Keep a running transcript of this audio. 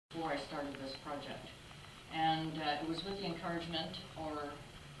started this project. And it was with the encouragement, or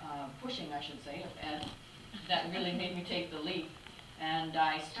pushing I should say, of Ed, that really made me take the leap. And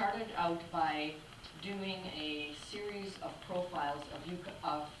I started out by doing a series of profiles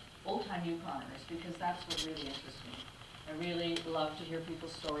of old-time Yukoners, because that's what really interests me. I really love to hear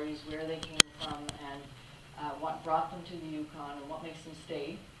people's stories, where they came from, and what brought them to the Yukon, and what makes them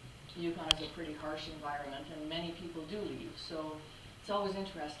stay. The Yukon is a pretty harsh environment, and many people do leave, so it's always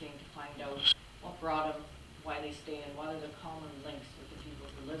interesting to find out what brought them, why they stay, and what are the common links with the people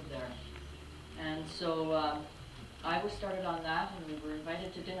who live there. And so I was started on that, and we were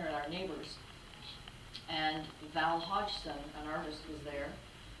invited to dinner at our neighbors. And Val Hodgson, an artist, was there,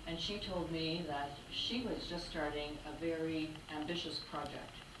 and she told me that she was just starting a very ambitious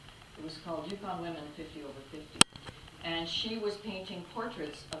project. It was called Yukon Women 50 over 50. And she was painting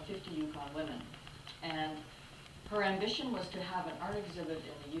portraits of 50 Yukon women. And her ambition was to have an art exhibit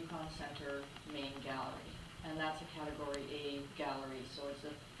in the Yukon Center main gallery. And that's a Category A gallery, so it's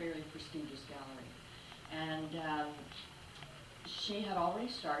a fairly prestigious gallery. And she had already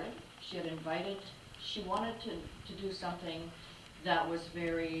started. She had invited, she wanted to do something that was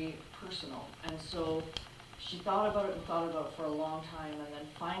very personal. And so she thought about it and thought about it for a long time, and then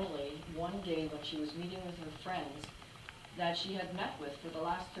finally, one day when she was meeting with her friends that she had met with for the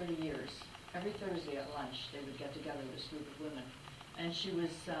last 30 years, every Thursday at lunch they would get together, this group of women. And she was,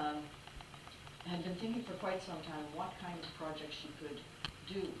 had been thinking for quite some time what kind of project she could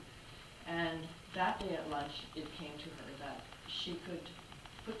do. And that day at lunch it came to her that she could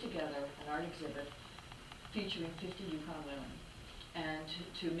put together an art exhibit featuring 50 Yukon women, and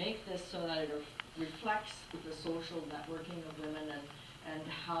to make this so that it reflects the social networking of women, and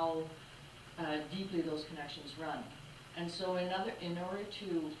how deeply those connections run. And so in order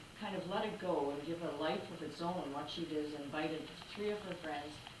to kind of let it go and give a life of its own, what she did is invited 3 of her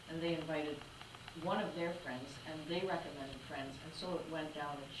friends, and they invited one of their friends, and they recommended friends, and so it went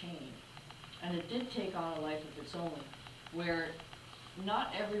down a chain. And it did take on a life of its own, where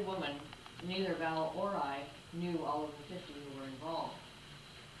not every woman, neither Val or I, knew all of the 50 who were involved.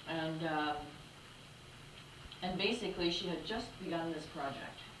 And basically she had just begun this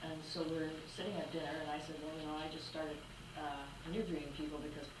project. And so we're sitting at dinner, and I said, well, you know, I just started interviewing people,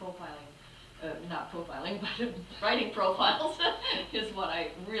 because profiling, not profiling, but writing profiles is what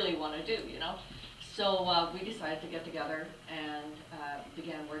I really want to do, you know. So we decided to get together and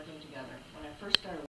began working together. When I first started